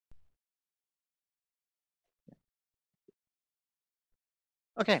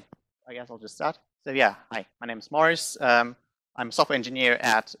Okay, I guess I'll just start. So yeah, hi, my name is Morris. I'm a software engineer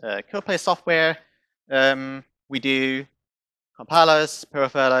at CodePlay Software. We do compilers,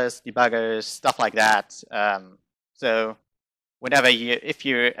 profilers, debuggers, stuff like that. So whenever if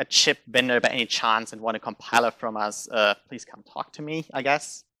you're a chip vendor by any chance and want a compiler from us, please come talk to me, I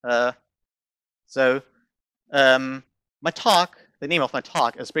guess. My talk, the name of my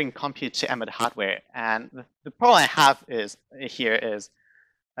talk is Bringing Compute to Embedded Hardware. And the problem I have here is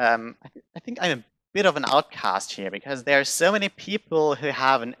I think I'm a bit of an outcast here because there are so many people who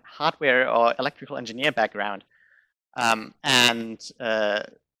have a hardware or electrical engineer background. I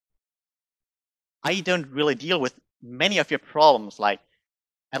don't really deal with many of your problems. Like,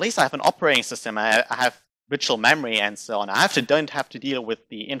 at least I have an operating system. I have virtual memory and so on. Don't have to deal with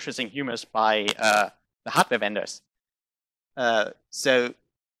the interesting humors by the hardware vendors. So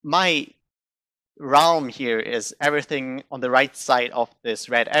my realm here is everything on the right side of this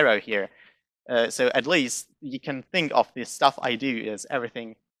red arrow here. So at least you can think of the stuff I do as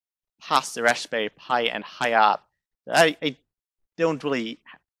everything past the Raspberry Pi and higher up. I don't really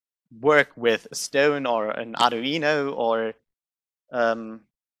work with a Stone or an Arduino or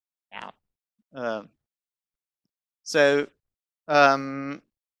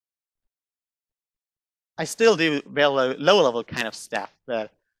I still do very low level kind of stuff,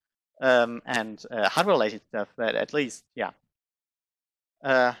 but and hardware related stuff, but at least, yeah,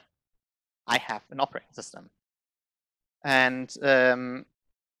 I have an operating system. And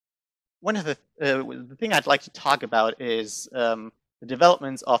one of the thing I'd like to talk about is the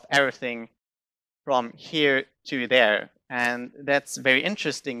developments of everything from here to there. And that's very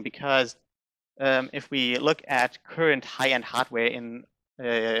interesting because if we look at current high-end hardware in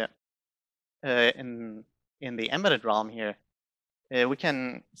the embedded realm here, we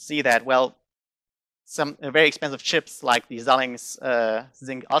can see that, well, some very expensive chips like the Xilinx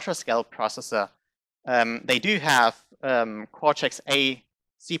Zinc UltraScale processor, they do have Cortex-A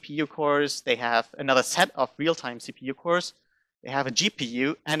CPU cores. They have another set of real-time CPU cores. They have a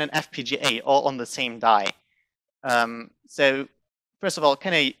GPU and an FPGA all on the same die. So first of all,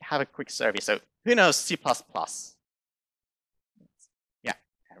 can I have a quick survey? So who knows C++? Yeah,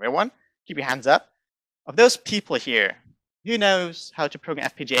 everyone, keep your hands up. Of those people here, who knows how to program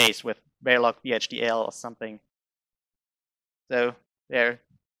FPGAs with Verilog VHDL or something? So there are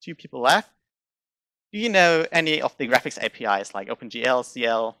 2 people left. Do you know any of the graphics APIs like OpenGL,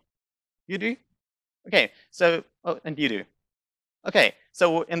 CL? You do? Okay, so, oh, and you do. Okay,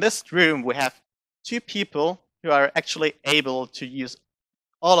 so in this room, we have 2 people who are actually able to use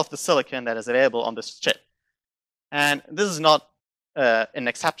all of the silicon that is available on this chip. And this is not an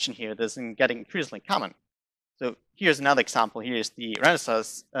exception here. This is getting increasingly common. So here's another example. Here's the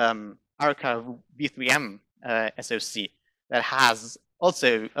Renesas Arca V3M SoC that has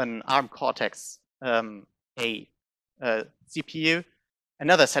also an ARM Cortex A CPU,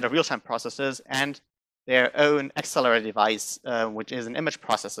 another set of real-time processors, and their own accelerator device, which is an image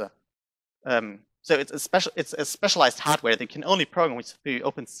processor. So it's a specialized hardware that can only program through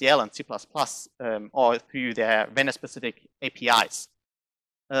OpenCL and C++, or through their vendor-specific APIs.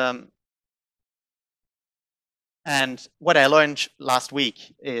 And what I learned last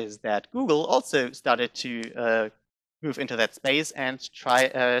week is that Google also started to move into that space and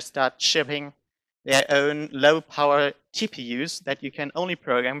start shipping their own low-power TPUs that you can only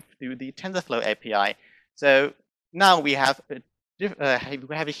program through the TensorFlow API. So now we have a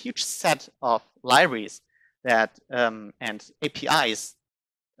huge set of libraries that and APIs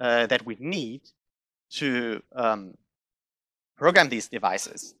that we need to program these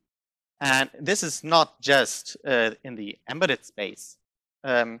devices. And this is not just in the embedded space.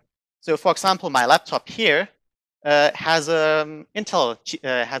 So for example, my laptop here has an Intel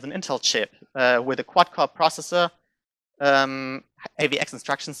chip with a quad-core processor, AVX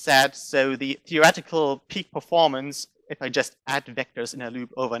instruction set. So the theoretical peak performance, if I just add vectors in a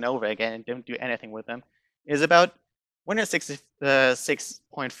loop over and over again and don't do anything with them, is about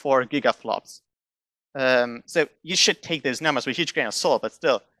 166.4 gigaflops. So you should take those numbers with a huge grain of salt, but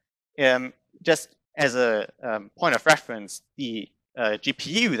still, just as a point of reference, the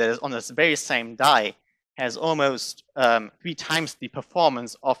GPU that is on this very same die has almost 3 times the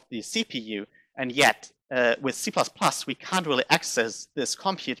performance of the CPU, and yet with C++ we can't really access this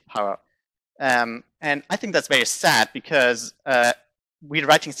compute power. And I think that's very sad because we're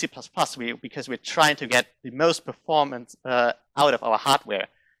writing C++ because we're trying to get the most performance out of our hardware,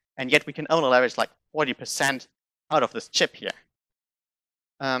 and yet we can only leverage like 40% out of this chip here.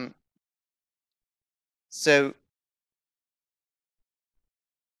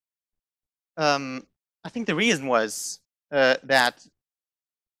 I think the reason was that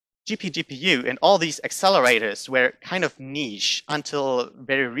GPU and all these accelerators were kind of niche until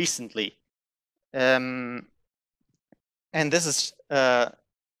very recently. And this is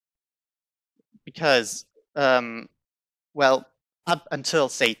because, well, up until,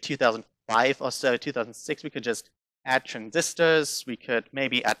 say, 2005 or so, 2006, we could just add transistors, we could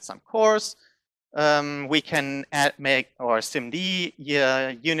maybe add some cores, we can make our SIMD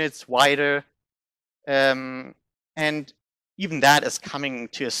units wider, and even that is coming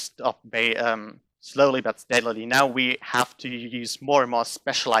to a stop very slowly but steadily. Now we have to use more and more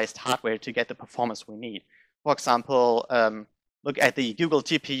specialized hardware to get the performance we need. For example, look at the Google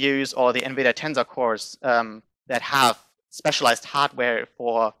TPUs or the NVIDIA Tensor cores that have specialized hardware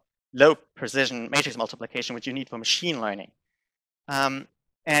for low precision matrix multiplication, which you need for machine learning.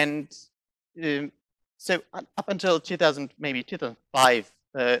 So up until 2000, maybe 2005,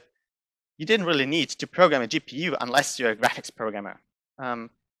 you didn't really need to program a GPU unless you're a graphics programmer.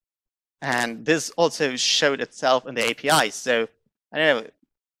 And this also showed itself in the APIs. So I don't know,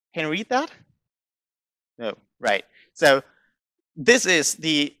 can you read that? No, right. So this is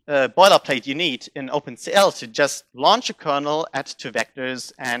the boilerplate you need in OpenCL to just launch a kernel, add two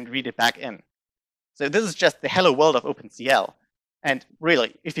vectors, and read it back in. So this is just the hello world of OpenCL. And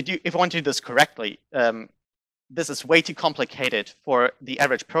really, if you want to do this correctly, this is way too complicated for the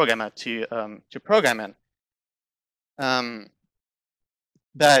average programmer to program in.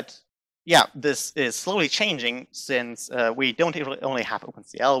 But yeah, this is slowly changing since we don't only have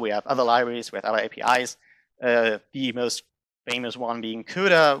OpenCL, we have other libraries, we have other APIs. The most famous one being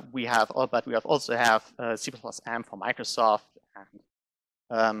CUDA. But we also have C++M for Microsoft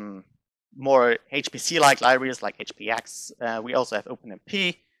and more HPC-like libraries like HPX. We also have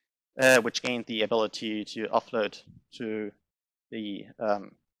OpenMP, which gained the ability to offload to the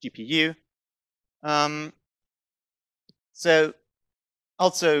GPU. So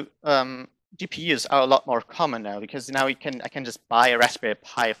also, GPUs are a lot more common now because now I can just buy a Raspberry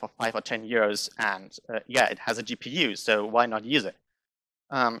Pi for 5 or 10 euros, and yeah, it has a GPU, so why not use it?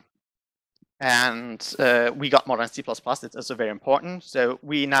 We got modern C++. It's also very important. So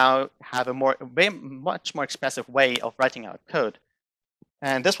we now have a much more expressive way of writing our code,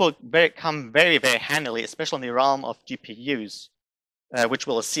 and this will come very, very handily, especially in the realm of GPUs, which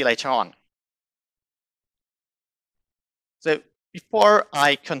we'll see later on. So before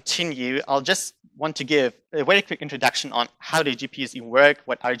I continue, I'll just want to give a very quick introduction on how do GPUs even work,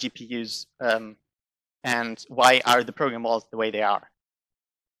 what are GPUs, and why are the program models the way they are.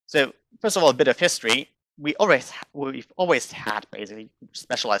 So first of all, a bit of history. We've always had basically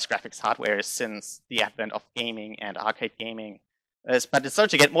specialized graphics hardware since the advent of gaming and arcade gaming. But it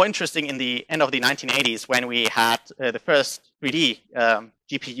started to get more interesting in the end of the 1980s when we had the first 3D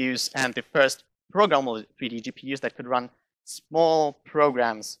GPUs and the first programmable 3D GPUs that could run small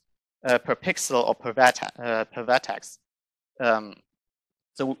programs per pixel or per vertex.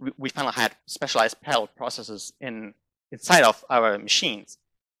 So we finally had specialized parallel processors inside of our machines.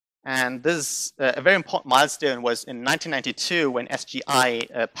 And this a very important milestone was in 1992 when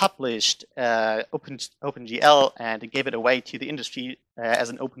SGI published OpenGL and gave it away to the industry as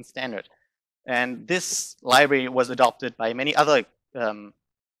an open standard. And this library was adopted by many other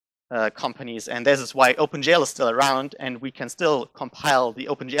companies, and this is why OpenGL is still around, and we can still compile the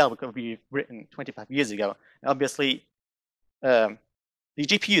OpenGL because we've written 25 years ago. And obviously, the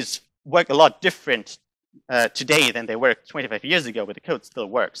GPUs work a lot different today than they worked 25 years ago, but the code still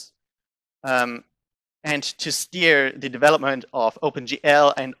works. And to steer the development of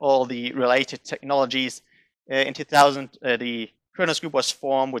OpenGL and all the related technologies, in 2000, the Kronos Group was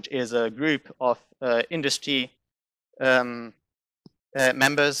formed, which is a group of industry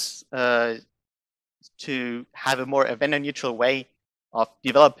members to have a more vendor-neutral way of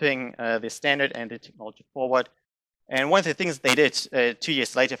developing the standard and the technology forward. And one of the things they did 2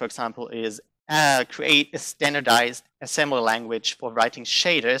 years later, for example, is create a standardized assembly language for writing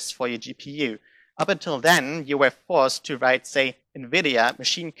shaders for your GPU. Up until then, you were forced to write, say, NVIDIA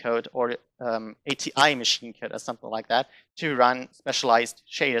machine code or ATI machine code or something like that to run specialized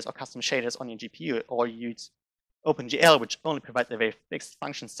shaders or custom shaders on your GPU, or use OpenGL, which only provides a very fixed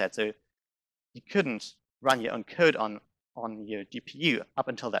function set. So you couldn't run your own code on your GPU up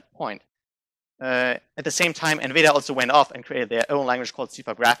until that point. At the same time, NVIDIA also went off and created their own language called C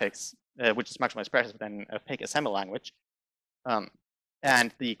for graphics, which is much more expressive than a fake assembly language.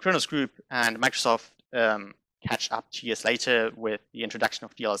 And the Kronos Group and Microsoft catch up 2 years later with the introduction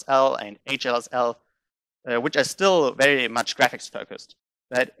of DLSL and HLSL, which are still very much graphics focused.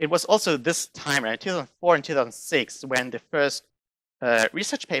 But it was also this time, around 2004 and 2006, when the first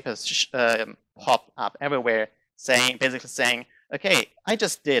research papers popped up everywhere, basically saying, okay, I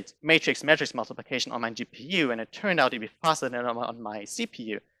just did matrix-matrix multiplication on my GPU, and it turned out to be faster than on my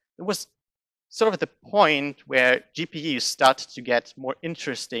CPU. It was sort of the point where GPUs start to get more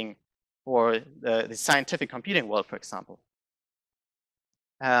interesting for the scientific computing world, for example.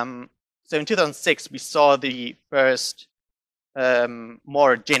 So in 2006, we saw the first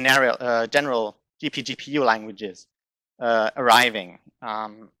more general GPU languages arriving.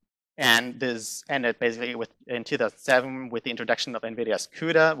 And this ended basically in 2007 with the introduction of NVIDIA's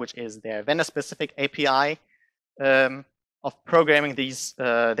CUDA, which is their vendor-specific API of programming these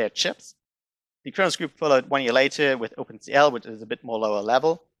their chips. The Kronos group followed 1 year later with OpenCL, which is a bit more lower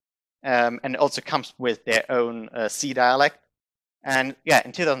level, and it also comes with their own C dialect. And yeah,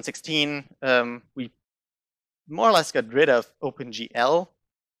 in 2016, we more or less got rid of OpenGL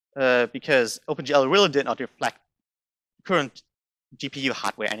because OpenGL really did not reflect current GPU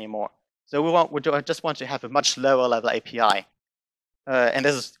hardware anymore. So we just want to have a much lower level API. And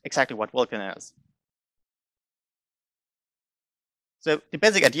this is exactly what Vulkan is. So the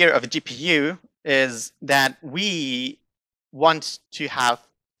basic idea of a GPU is that we want to have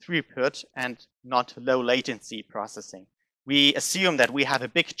throughput and not low latency processing. We assume that we have a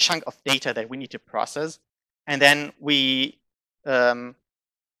big chunk of data that we need to process, and then we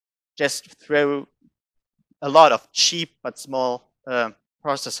just throw a lot of cheap but small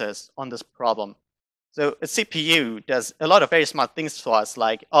processors on this problem. So a CPU does a lot of very smart things for us,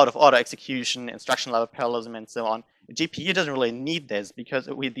 like out-of-order execution, instruction level parallelism, and so on. A GPU doesn't really need this because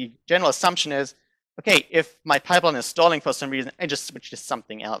the general assumption is, okay, if my pipeline is stalling for some reason, I just switch to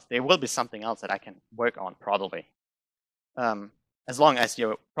something else. There will be something else that I can work on, probably. As long as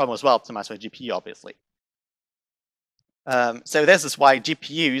your problem is well optimized for a GPU, obviously. So this is why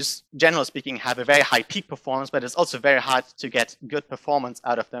GPUs, generally speaking, have a very high peak performance, but it's also very hard to get good performance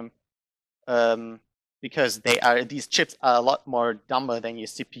out of them because these chips are a lot more dumber than your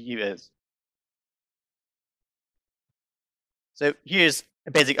CPU is. So here's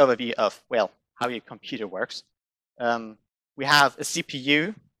a basic overview of, well, how your computer works. We have a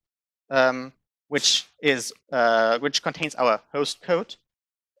CPU, which contains our host code.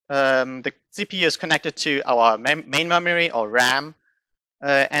 The CPU is connected to our main memory or RAM,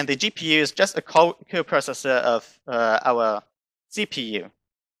 and the GPU is just a co-processor of our CPU.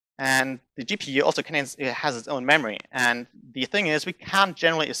 And the GPU also has its own memory. And the thing is, we can't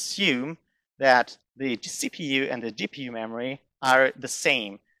generally assume that the CPU and the GPU memory are the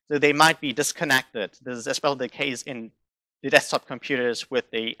same. So they might be disconnected. This is especially the case in the desktop computers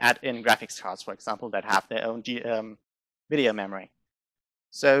with the add-in graphics cards, for example, that have their own video memory.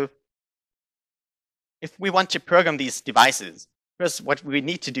 So if we want to program these devices, first what we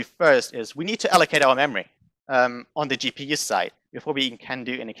need to do first is we need to allocate our memory on the GPU side before we can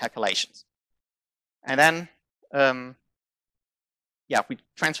do any calculations. And then, yeah, we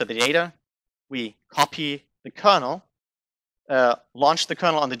transfer the data, we copy the kernel, launch the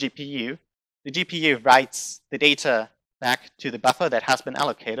kernel on the GPU writes the data back to the buffer that has been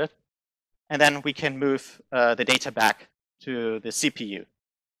allocated, and then we can move the data back to the CPU.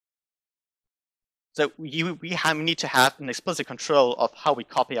 So we need to have an explicit control of how we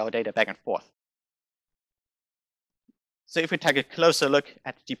copy our data back and forth. So if we take a closer look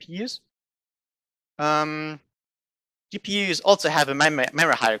at GPUs, GPUs also have a memory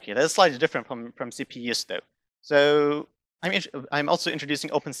hierarchy. That's slightly different from CPUs, though. So I'm also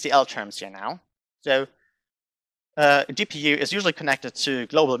introducing OpenCL terms here now. So a GPU is usually connected to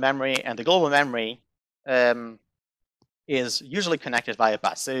global memory, and the global memory is usually connected via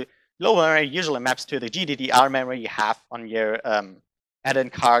bus. So global memory usually maps to the GDDR memory you have on your add-in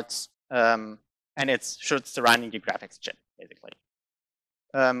cards, and it's surrounding your graphics chip, basically.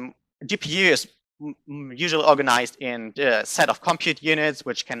 GPU is usually organized in a set of compute units,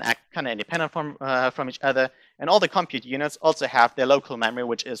 which can act kind of independent from each other. And all the compute units also have their local memory,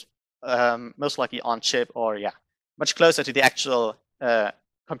 which is most likely on chip or, yeah, much closer to the actual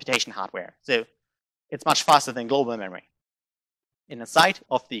computation hardware. So it's much faster than global memory. Inside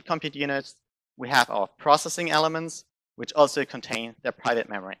of the compute units, we have our processing elements, which also contain their private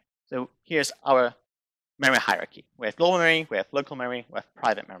memory. So here's our memory hierarchy. We have global memory, we have local memory, we have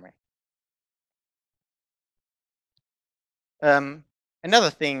private memory. Another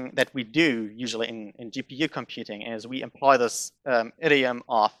thing that we do usually in GPU computing is we employ this idiom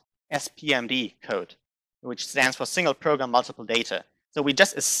of SPMD code, which stands for single program multiple data. So we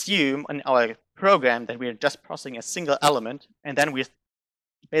just assume in our program that we're just processing a single element, and then we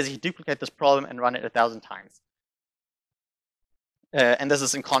basically duplicate this problem and run it 1,000 times. And this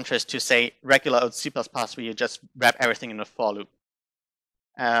is in contrast to, say, regular old C++, where you just wrap everything in a for loop.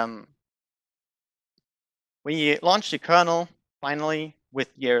 When you launch the kernel, finally, with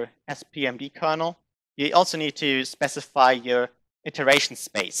your SPMD kernel, you also need to specify your iteration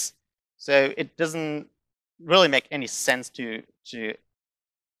space. So it doesn't really make any sense to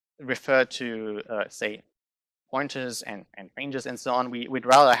refer to, say, pointers and ranges and so on. We'd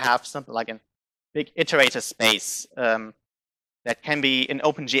rather have something like a big iterator space that can be in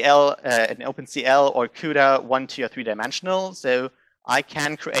OpenGL, in OpenCL, or CUDA 1, 2, or 3-dimensional. So I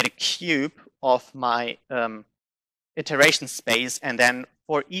can create a cube of my iteration space, and then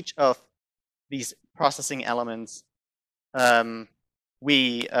for each of these processing elements,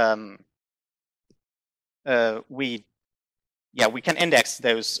 we can index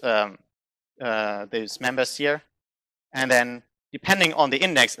those members here, and then depending on the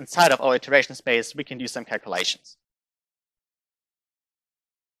index inside of our iteration space, we can do some calculations.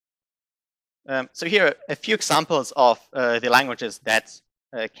 So here are a few examples of the languages that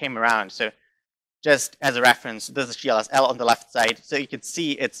came around. So just as a reference, this is GLSL on the left side. So you can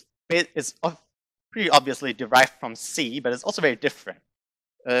see it's pretty obviously derived from C, but it's also very different.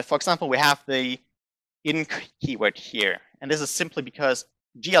 For example, we have the in keyword here. And this is simply because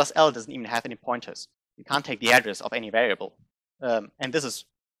GLSL doesn't even have any pointers. You can't take the address of any variable. And this is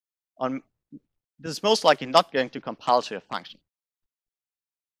most likely not going to compile to a function.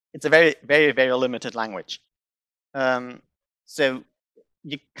 It's a very, very, very limited language. So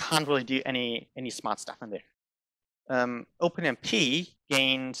you can't really do any smart stuff in there. OpenMP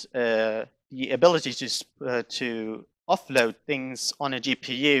gained the ability to offload things on a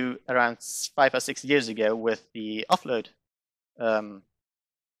GPU around 5 or 6 years ago with the offload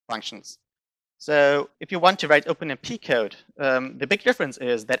functions. So if you want to write OpenMP code, the big difference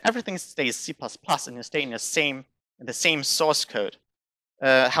is that everything stays C++ and you stay in the same source code.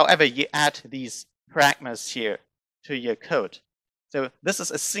 However, you add these pragmas here to your code. So this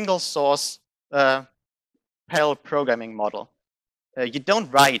is a single source parallel programming model. You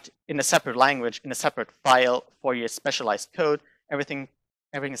don't write in a separate language, in a separate file for your specialized code. Everything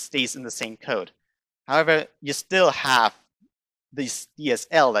stays in the same code. However, you still have this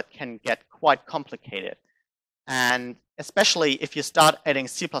DSL that can get quite complicated. And especially if you start adding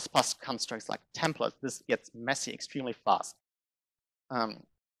C++ constructs like templates, this gets messy extremely fast.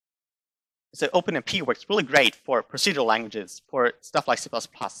 So OpenMP works really great for procedural languages. For stuff like C++,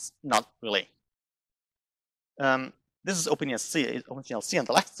 not really. This is OpenCLC on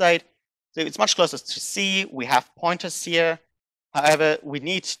the left side. So it's much closer to C. We have pointers here. However, we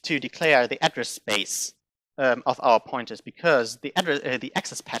need to declare the address space of our pointers because the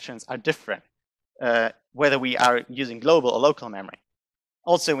access patterns are different, whether we are using global or local memory.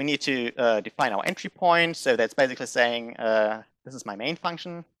 Also, we need to define our entry point. So that's basically saying, this is my main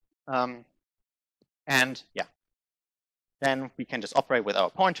function. And yeah, then we can just operate with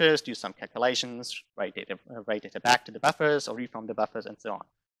our pointers, do some calculations, write data back to the buffers or read from the buffers and so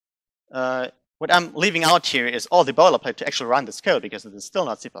on. What I'm leaving out here is all the boilerplate to actually run this code because it is still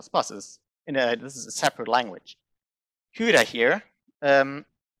not C++. This is a separate language. CUDA here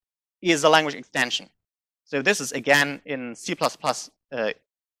is a language extension. So this is again in C++.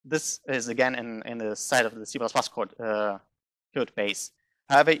 This is again in the side of the C++ code base.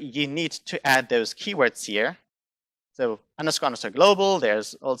 However, you need to add those keywords here. So __ global,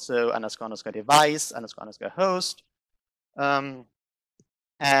 there's also __ device, __ host.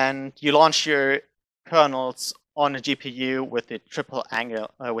 And you launch your kernels on a GPU with the triple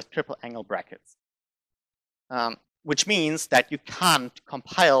angle brackets. Which means that you can't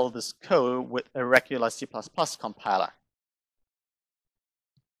compile this code with a regular C++ compiler.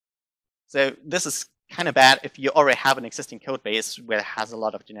 So this is kind of bad if you already have an existing code base where it has a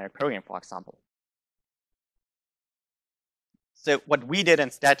lot of generic programming, for example. So what we did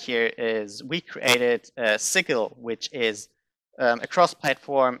instead here is we created SIGL, which is a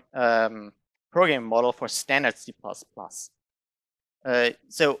cross-platform programming model for standard C++.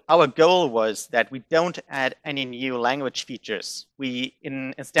 So our goal was that we don't add any new language features.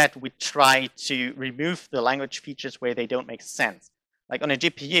 Instead, we try to remove the language features where they don't make sense. Like on a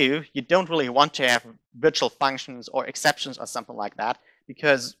GPU, you don't really want to have virtual functions or exceptions or something like that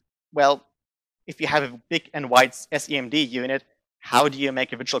because, well, if you have a big and wide SEMD unit, how do you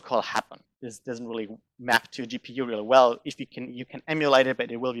make a virtual call happen? This doesn't really map to a GPU really well. If you can emulate it, but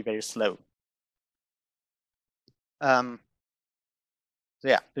it will be very slow. So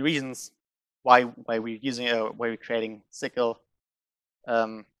yeah, the reasons why we're creating SIGL,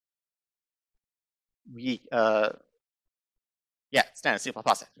 standard C++,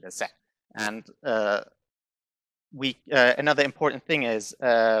 as I said. And another important thing is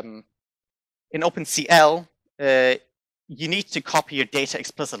in OpenCL, you need to copy your data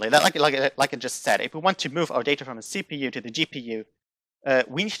explicitly. Like I just said, if we want to move our data from the CPU to the GPU,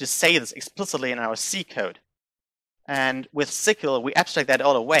 we need to say this explicitly in our C code. And with SYCL, we abstract that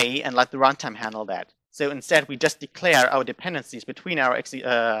all away and let the runtime handle that. So instead, we just declare our dependencies between our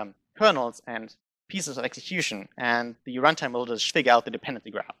kernels and pieces of execution, and the runtime will just figure out the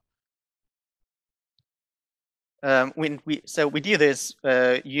dependency graph. So we do this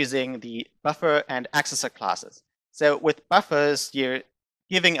using the buffer and accessor classes. So with buffers, you're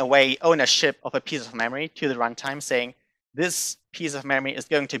giving away ownership of a piece of memory to the runtime, saying this piece of memory is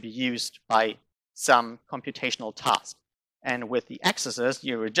going to be used by some computational task. And with the accessors,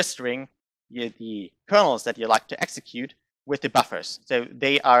 you're registering the kernels that you like to execute with the buffers. So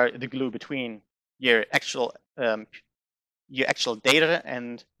they are the glue between your actual data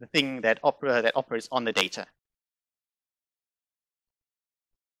and the thing that operates on the data.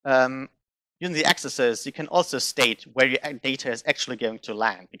 Using the accessors, you can also state where your data is actually going to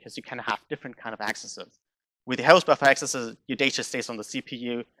land, because you can have different kind of accessors. With the host buffer accessors, your data stays on the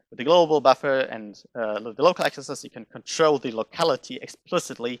CPU. With the global buffer and the local accessors, you can control the locality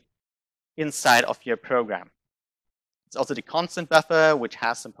explicitly inside of your program. It's also the constant buffer, which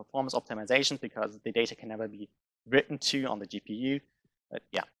has some performance optimizations because the data can never be written to on the GPU. But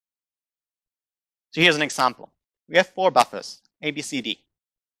yeah. So here's an example. We have 4 buffers, A, B, C, D.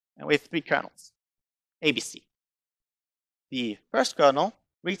 And we have 3 kernels, A, B, C. The first kernel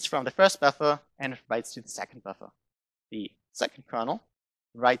reads from the first buffer and writes to the second buffer. The second kernel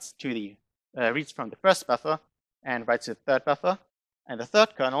reads from the first buffer and writes to the third buffer. And the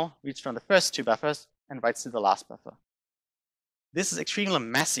third kernel reads from the first 2 buffers and writes to the last buffer. This is extremely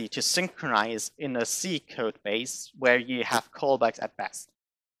messy to synchronize in a C code base where you have callbacks at best.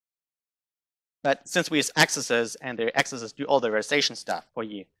 But since we use accessors and the accessors do all the registration stuff for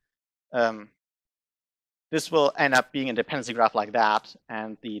you, this will end up being a dependency graph like that,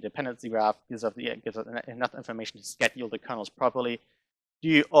 and the dependency graph gives us enough information to schedule the kernels properly,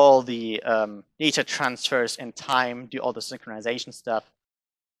 do all the data transfers in time, do all the synchronization stuff.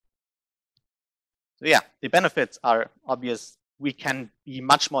 So yeah, the benefits are obvious. We can be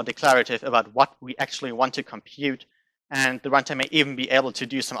much more declarative about what we actually want to compute, and the runtime may even be able to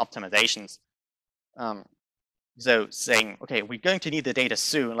do some optimizations. So saying, okay, we're going to need the data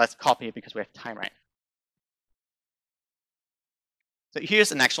soon, let's copy it because we have time right now. So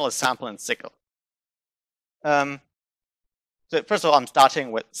here's an actual example in SYCL. So first of all, I'm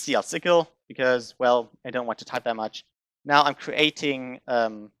starting with CL SYCL because, well, I don't want to type that much. Now I'm creating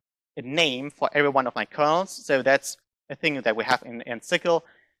a name for every one of my kernels. So that's a thing that we have in SYCL,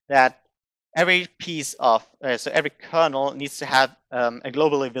 that every piece of, so every kernel needs to have a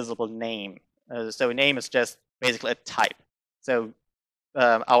globally visible name. So a name is just basically a type. So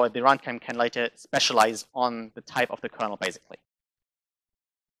the runtime can later specialize on the type of the kernel, basically.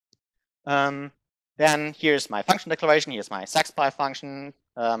 Then here's my function declaration. Here's my sexpy function.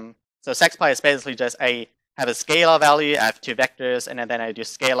 So sexpy is basically just I have a scalar value. I have 2 vectors, and then I do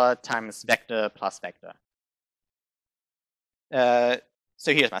scalar times vector plus vector.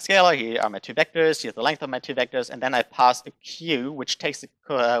 So here's my scalar. Here are my 2 vectors. Here's the length of my 2 vectors, and then I pass a queue which takes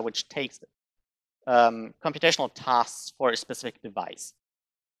computational tasks for a specific device.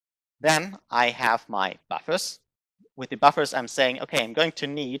 Then I have my buffers. With the buffers, I'm saying, okay, I'm going to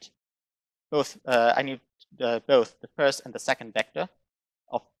need both. I need both the first and the second vector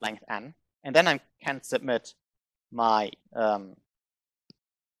of length n, and then I can submit my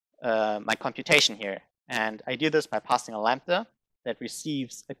my computation here. And I do this by passing a lambda that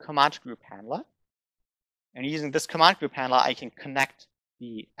receives a command group handler. And using this command group handler, I can connect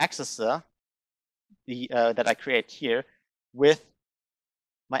the accessor that I create here with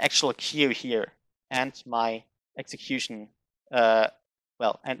my actual queue here and my execution,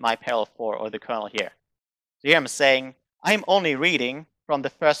 and my parallel 4 or the kernel here. So here I'm saying I'm only reading from the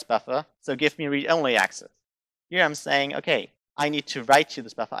first buffer, so give me read-only access. Here I'm saying, okay, I need to write to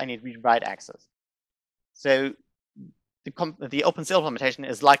this buffer, I need read-write access. So the OpenCL implementation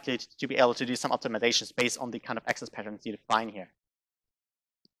is likely to be able to do some optimizations based on the kind of access patterns you define here.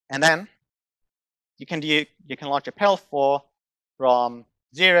 And then you can launch a parallel 4 from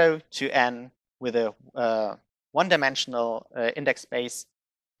 0 to n with a one-dimensional index space.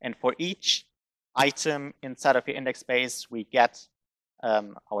 And for each item inside of your index space, we get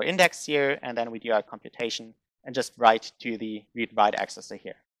our index here, and then we do our computation and just write to the read-write accessor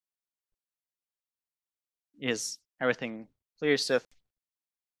here. Is everything clear, Sif?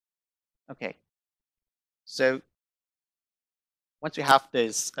 Okay. So once we have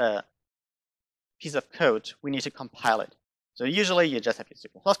this piece of code, we need to compile it. So usually you just have your C++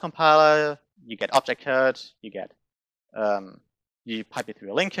 compiler, you get object code, you get You pipe it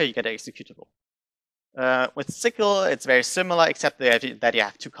through a linker, you get an executable. With SYCL, it's very similar, except that you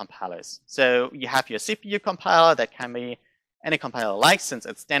have two compilers. So you have your CPU compiler that can be any compiler like, since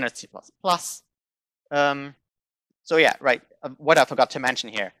it's standard C++. So yeah, right. What I forgot to mention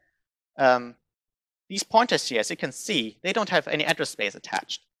here. These pointers here, as you can see, they don't have any address space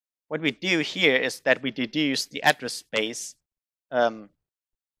attached. What we do here is that we deduce the address space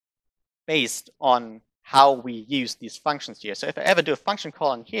based on how we use these functions here. So if I ever do a function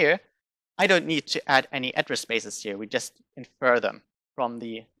call on here, I don't need to add any address spaces here. We just infer them from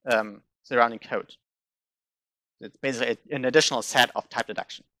the surrounding code. It's basically an additional set of type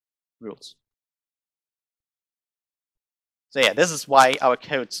deduction rules. So yeah, this is why our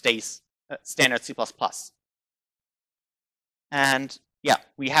code stays standard C++. And yeah,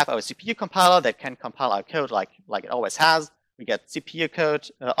 we have our CPU compiler that can compile our code like it always has. We get CPU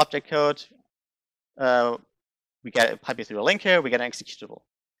code, object code. We get a pipe through a linker. We get an executable.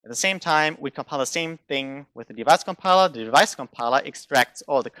 At the same time, we compile the same thing with the device compiler. The device compiler extracts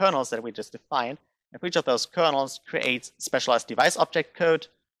all the kernels that we just defined. And for each of those kernels creates specialized device object code.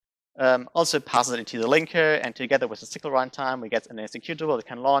 Also passes it into the linker, and together with the SYCL runtime, we get an executable that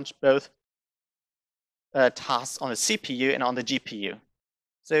can launch both tasks on the CPU and on the GPU.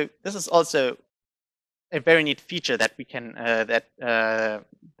 So this is also a very neat feature that we can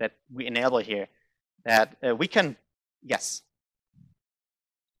that we enable here. That we can, yes.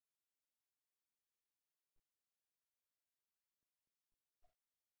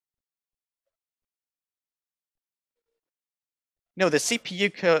 No, the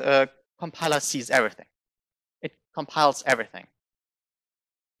CPU compiler sees everything. It compiles everything.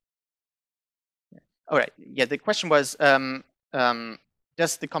 All right. Yeah, the question was, does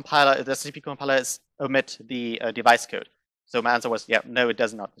the CPU compiler omit the device code? So my answer was, yeah, no, it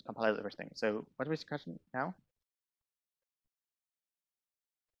does not. It compiles everything. So what was the question now?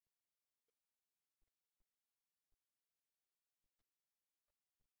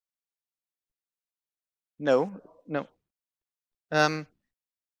 No, no.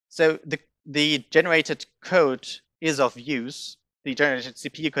 So the generated code is of use. The generated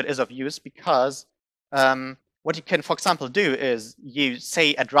CPU code is of use because what you can, for example, do is you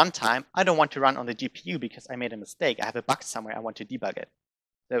say at runtime, I don't want to run on the GPU because I made a mistake. I have a bug somewhere. I want to debug it.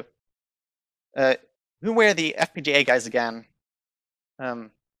 So who were the FPGA guys again?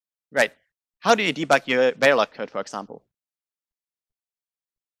 Right. How do you debug your Verilog code, for example?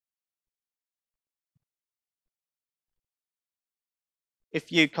 If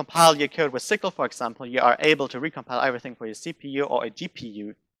you compile your code with SYCL, for example, you are able to recompile everything for your CPU or a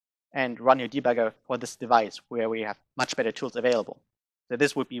GPU and run your debugger for this device where we have much better tools available. So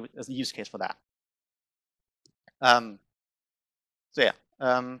this would be a use case for that. So yeah.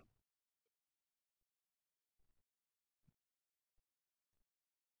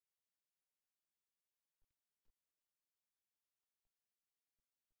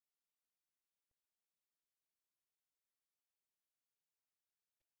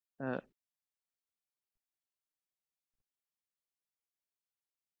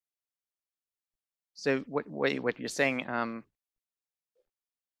 So what you're saying?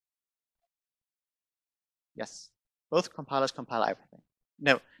 Yes, both compilers compile everything.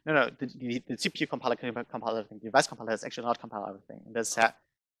 No. The CPU compiler can compile everything. The device compiler is actually not compile everything. And this I'll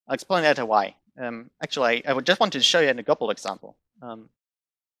explain later why. Actually, I would just want to show you in a Godbolt example.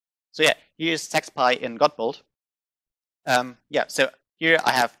 So yeah, here's TextPy in Godbolt. Yeah, so here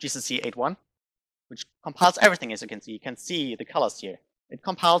I have GCC 8.1, which compiles everything, as you can see. You can see the colors here. It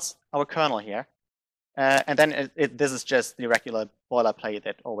compiles our kernel here. And then this is just the regular boilerplate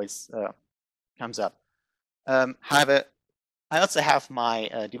that always comes up. However, I also have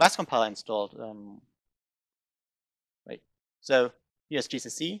my device compiler installed. Right. So here's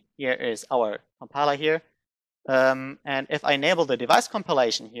GCC. Here is our compiler here. And if I enable the device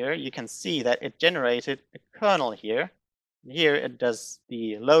compilation here, you can see that it generated a kernel here. Here it does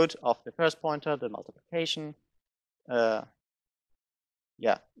the load of the first pointer, the multiplication.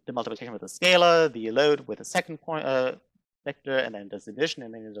 Yeah, the multiplication with the scalar, the load with the second point vector, and then does addition,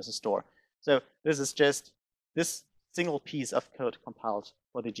 and then it does a store. So this is just this single piece of code compiled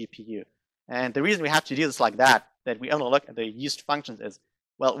for the GPU. And the reason we have to do this like that we only look at the used functions is,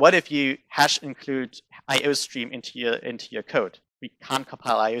 well, what if you hash include IOStream into your code? We can't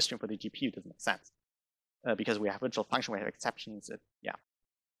compile IOStream for the GPU. It doesn't make sense because we have virtual function, we have exceptions.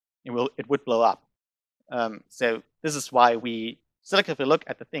 It would blow up. So this is why we selectively look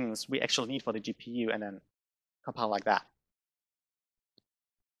at the things we actually need for the GPU and then compile like that.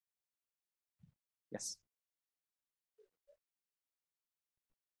 Yes.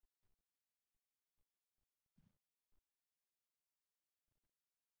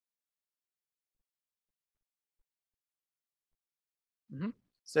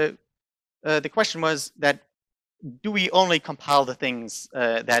 So the question was that, do we only compile the things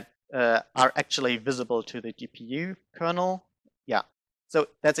that are actually visible to the GPU kernel? Yeah. So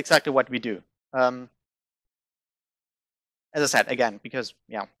that's exactly what we do. As I said, again, because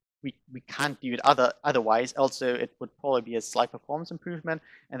we can't do it otherwise. Also, it would probably be a slight performance improvement.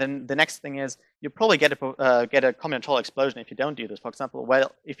 And then the next thing is you probably get a combinatorial explosion if you don't do this. For example,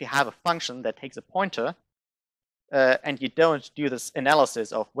 well, if you have a function that takes a pointer and you don't do this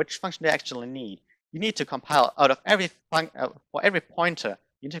analysis of which function they actually need, you need to compile out of every for every pointer,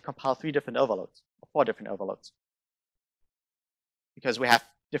 you need to compile 3 different overloads or 4 different overloads because we have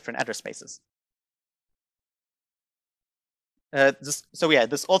different address spaces. This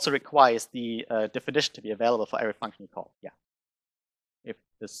also requires the definition to be available for every function you call. Yeah, if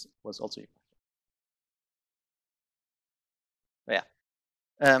this was also your question. But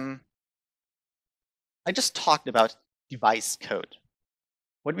yeah, I just talked about device code.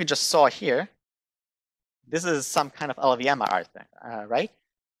 What we just saw here, this is some kind of LLVM art, right?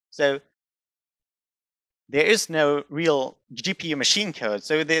 So there is no real GPU machine code.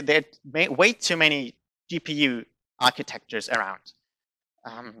 So there are way too many GPU architectures around.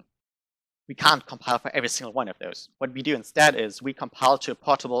 We can't compile for every single one of those. What we do instead is we compile to a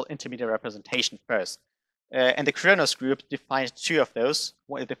portable intermediate representation first. And the Kronos group defines 2 of those,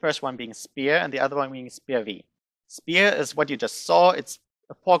 the first one being Spear and the other one being Spear V. Spear is what you just saw. It's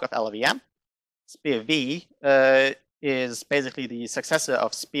a fork of LLVM. Spear V is basically the successor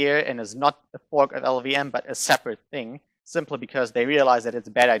of Spear and is not a fork of LLVM, but a separate thing, simply because they realize that it's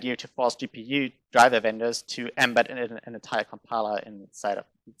a bad idea to force GPU driver vendors to embed an entire compiler inside of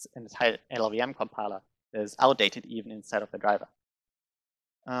an entire LLVM compiler that is outdated even inside of the driver.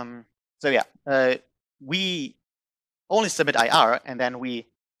 We only submit IR, and then we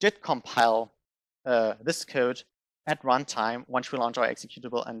did compile this code at runtime once we launch our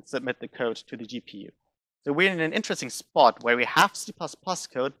executable and submit the code to the GPU. So we're in an interesting spot where we have C++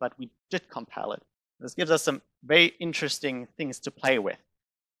 code, but we did compile it. This gives us some very interesting things to play with.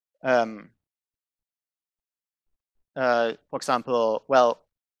 For example, well,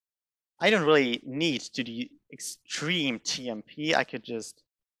 I don't really need to do extreme TMP. I could just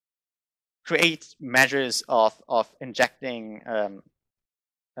create measures of injecting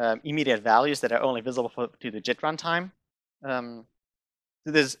immediate values that are only visible to the JIT runtime. So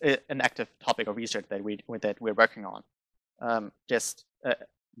there's an active topic of research that we're working on.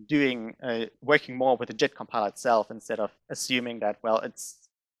 Working more with the JIT compiler itself instead of assuming that, well, it's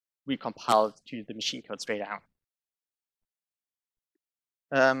recompiled to the machine code straight out.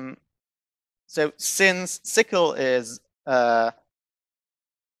 So since SYCL is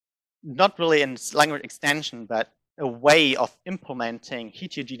not really a language extension, but a way of implementing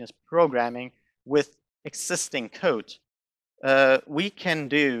heterogeneous programming with existing code, we can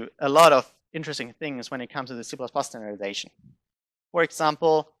do a lot of interesting things when it comes to the C++ standardization. For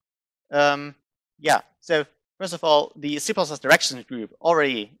example, so first of all, the C++ directions group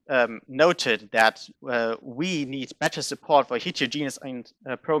already noted that we need better support for heterogeneous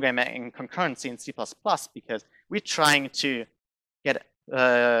programming and concurrency in C++ because we're trying to get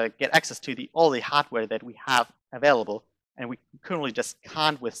access to all the hardware that we have available, and we currently just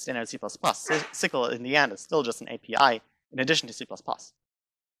can't with standard C++. SYCL in the end is still just an API in addition to C++.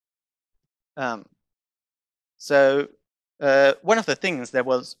 One of the things that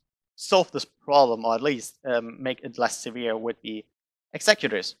will solve this problem, or at least make it less severe, would be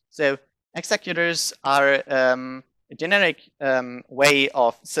executors. So executors are a generic way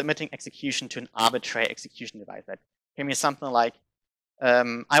of submitting execution to an arbitrary execution device. That can be something like,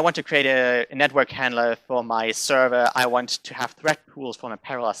 I want to create a network handler for my server. I want to have thread pools for my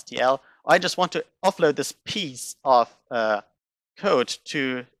parallel STL. Or I just want to offload this piece of code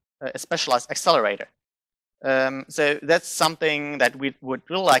to a specialized accelerator. So that's something that we would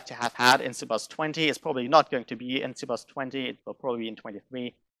really like to have had in C++ 20. It's probably not going to be in C++ 20. It will probably be in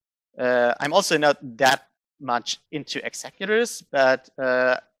 23. I'm also not that much into executors, but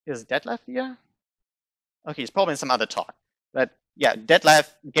is Detlef here? Okay, he's probably in some other talk. But yeah,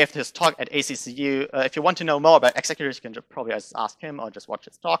 Detlef gave his talk at ACCU. If you want to know more about executors, you can probably just ask him or just watch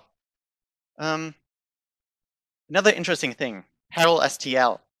his talk. Another interesting thing, parallel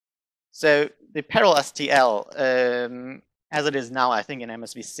STL. So the parallel STL, as it is now, I think in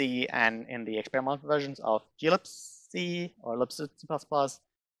MSVC and in the experimental versions of glibc or libc C++,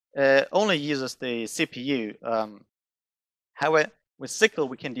 only uses the CPU. However, with SYCL,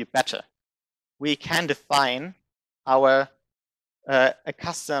 we can do better. We can define a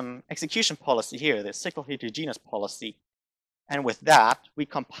custom execution policy here, the SYCL heterogeneous policy. And with that, we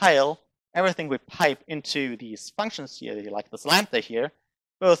compile everything would pipe into these functions here, like this lambda here,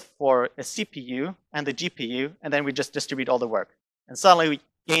 both for a CPU and the GPU, and then we just distribute all the work. And suddenly we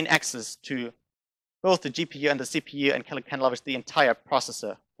gain access to both the GPU and the CPU and can leverage the entire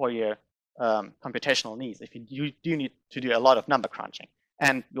processor for your computational needs if you do need to do a lot of number crunching.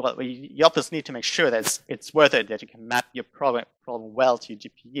 And you obviously need to make sure that it's worth it, that you can map your problem well to your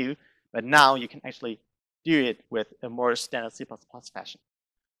GPU, but now you can actually do it with a more standard C++ fashion.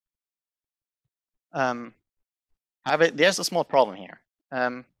 However, there's a small problem here.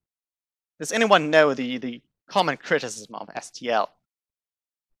 Does anyone know the common criticism of STL?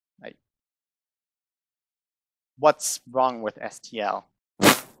 Like, what's wrong with STL?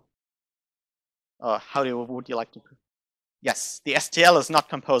 Would you like to? Yes, the STL is not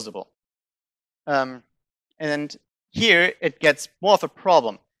composable. And here it gets more of a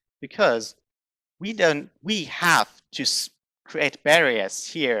problem because we have to create barriers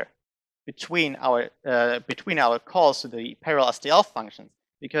here between our calls to the parallel STL functions,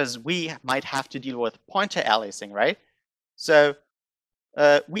 because we might have to deal with pointer aliasing, right? So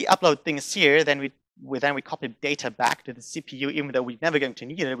we upload things here, then we copy data back to the CPU, even though we're never going to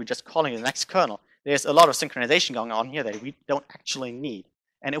need it. We're just calling the next kernel. There's a lot of synchronization going on here that we don't actually need.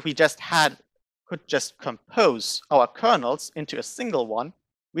 And if we could just compose our kernels into a single one,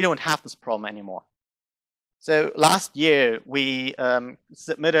 we don't have this problem anymore. So last year, we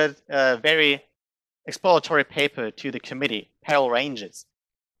submitted a very exploratory paper to the committee, Parallel Ranges,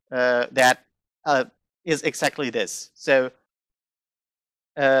 that is exactly this. So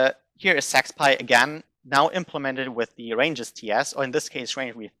here is SaxPy again, now implemented with the ranges TS, or in this case,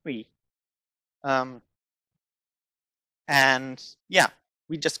 range v3. And yeah,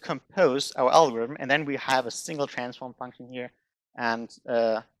 we just compose our algorithm, and then we have a single transform function here, and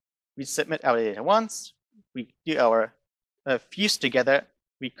we submit our data once. We do our fuse together.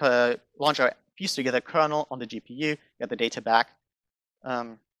 We launch our fuse together kernel on the GPU, get the data back.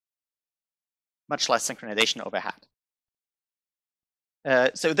 Much less synchronization overhead.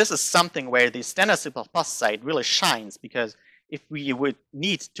 So this is something where the standard C++ side really shines, because if we would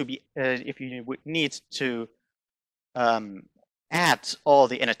need to add all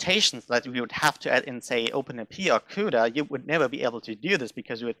the annotations that we would have to add in, say, OpenMP or CUDA, you would never be able to do this,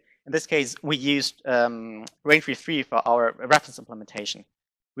 because in this case, we used range v3 for our reference implementation.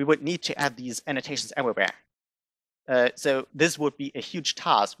 We would need to add these annotations everywhere. So this would be a huge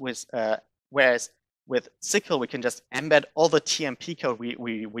task, whereas with SYCL, we can just embed all the TMP code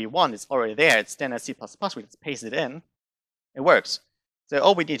we want. It's already there. It's standard C++. We just paste it in. It works. So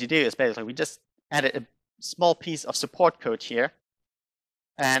all we need to do is basically we just added a small piece of support code here.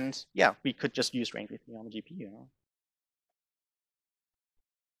 And yeah, we could just use range v3 on the GPU.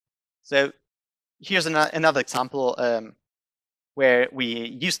 So here's another example where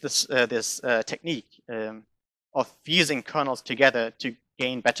we use this technique of fusing kernels together to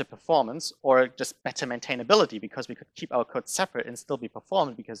gain better performance, or just better maintainability, because we could keep our code separate and still be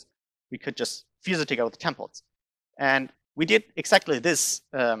performant, because we could just fuse it together with templates. And we did exactly this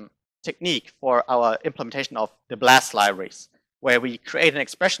technique for our implementation of the BLAST libraries, where we create an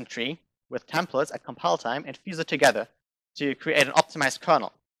expression tree with templates at compile time and fuse it together to create an optimized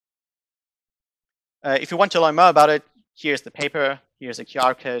kernel. If you want to learn more about it, here's the paper. Here's a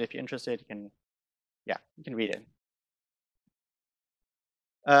QR code. If you're interested, you can read it.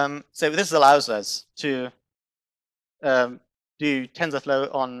 So this allows us to do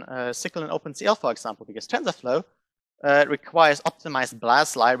TensorFlow on SYCL and OpenCL, for example, because TensorFlow requires optimized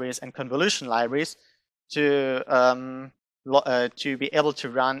BLAST libraries and convolution libraries to be able to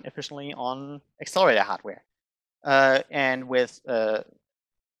run efficiently on accelerator hardware. And with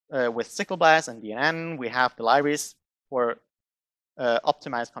SYCL BLAST and DNN, we have the libraries for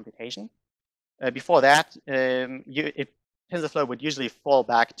optimized computation. Before that, TensorFlow would usually fall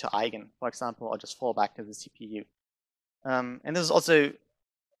back to Eigen, for example, or just fall back to the CPU. And this is also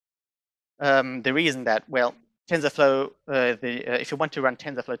the reason that, well, TensorFlow, if you want to run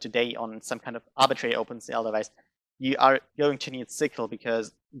TensorFlow today on some kind of arbitrary OpenCL device, you are going to need SYCL,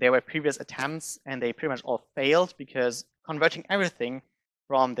 because there were previous attempts and they pretty much all failed, because converting everything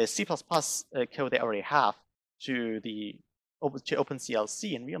from the C++ code they already have to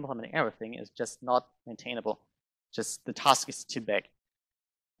OpenCL-C and re-implementing everything is just not maintainable. Just the task is too big.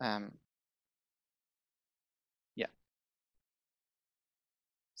 Yeah.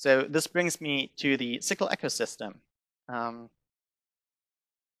 So this brings me to the SYCL ecosystem.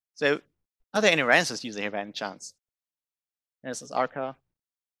 So are there any Renesas users here by any chance? Renesas Arca?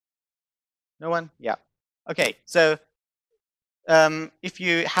 No one? Yeah. Okay, so if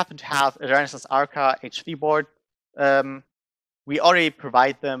you happen to have a Renesas Arca H3 board, we already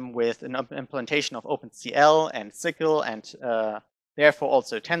provide them with an implementation of OpenCL and SYCL and therefore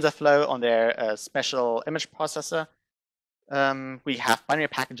also TensorFlow on their special image processor. We have binary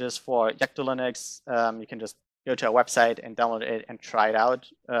packages for Yocto Linux. You can just go to our website and download it and try it out.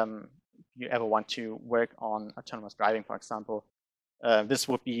 If you ever want to work on autonomous driving, for example, this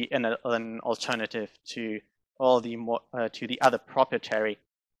would be an alternative to all the to the other proprietary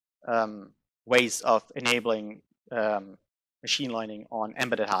ways of enabling machine learning on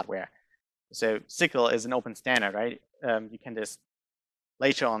embedded hardware. So SYCL is an open standard, right? You can just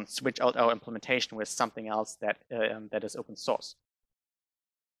later on switch out our implementation with something else that that is open source.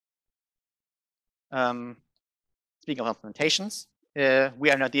 Speaking of implementations,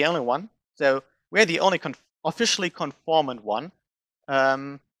 we are not the only one. So we're the only officially conformant one.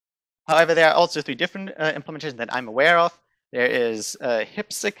 However, there are also 3 different implementations that I'm aware of. There is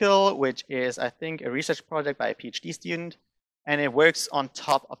HipSYCL, which is, I think, a research project by a PhD student, and it works on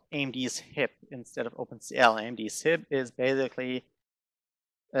top of AMD's HIP instead of OpenCL. AMD's HIP is basically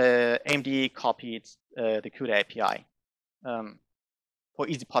AMD copied the CUDA API for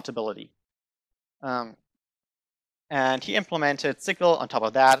easy portability. And he implemented SYCL on top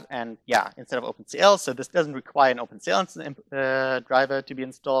of that, and yeah, instead of OpenCL, so this doesn't require an OpenCL driver to be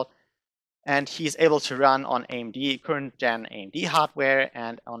installed. And he's able to run on AMD, current gen AMD hardware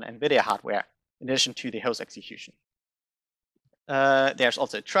and on NVIDIA hardware, in addition to the host execution. There's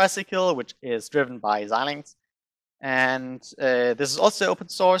also tricycle, which is driven by Xilinx. And this is also open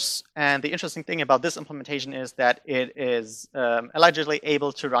source. And the interesting thing about this implementation is that it is allegedly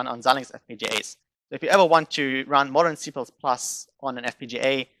able to run on Xilinx FPGAs. So if you ever want to run modern C++ on an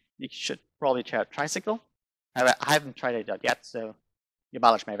FPGA, you should probably try out tricycle. I haven't tried it out yet, so your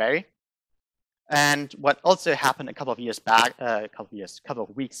mileage may vary. And what also happened a couple of years back, couple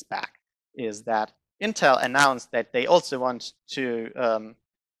of weeks back, is that Intel announced that they also want to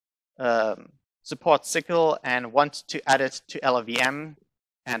support SYCL and want to add it to LLVM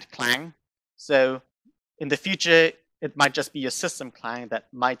and Clang. So in the future, it might just be your system client that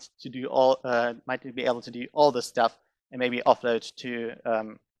might be able to do all this stuff and maybe offload to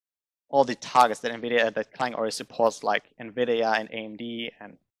all the targets that NVIDIA, that Clang already supports, like NVIDIA and AMD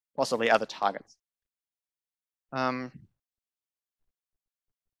and possibly other targets.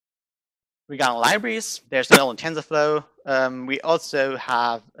 Regarding libraries, there's no on TensorFlow. We also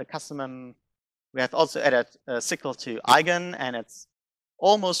have a custom. We have also added SYCL to Eigen, and it's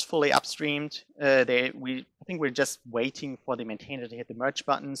almost fully upstreamed. I think we're just waiting for the maintainer to hit the merge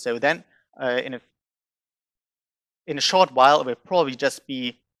button. So then, in a short while, it will probably just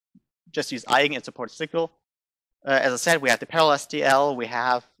use Eigen and support SYCL. As I said, we have the parallel STL. We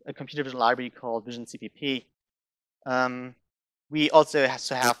have a computer vision library called Vision CPP. We also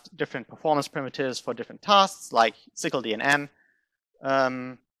have different performance primitives for different tasks, like SYCL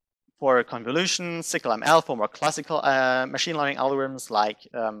DNN. For convolution, SYCL ML for more classical machine learning algorithms like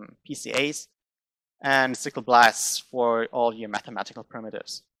PCAs, and SYCL BLAS for all your mathematical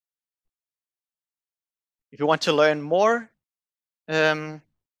primitives. If you want to learn more, you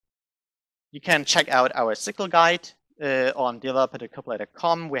can check out our SYCL guide on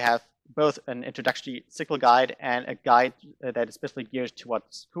developer.coupler.com. We have both an introductory SYCL guide and a guide that is specifically geared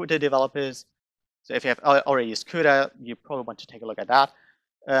towards CUDA developers. So if you have already used CUDA, you probably want to take a look at that.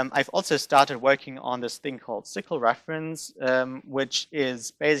 I've also started working on this thing called SYCL reference, which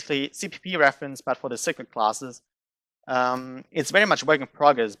is basically CPP reference, but for the SYCL classes. It's very much work in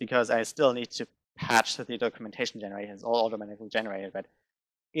progress because I still need to patch the documentation generated. It's all automatically generated, but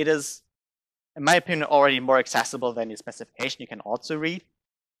it is, in my opinion, already more accessible than the specification you can also read.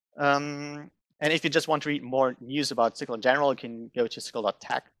 And if you just want to read more news about SYCL in general, you can go to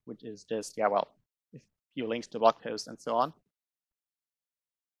SYCL.tech, which is just, a few links to blog posts and so on.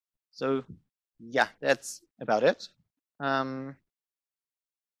 So yeah, that's about it.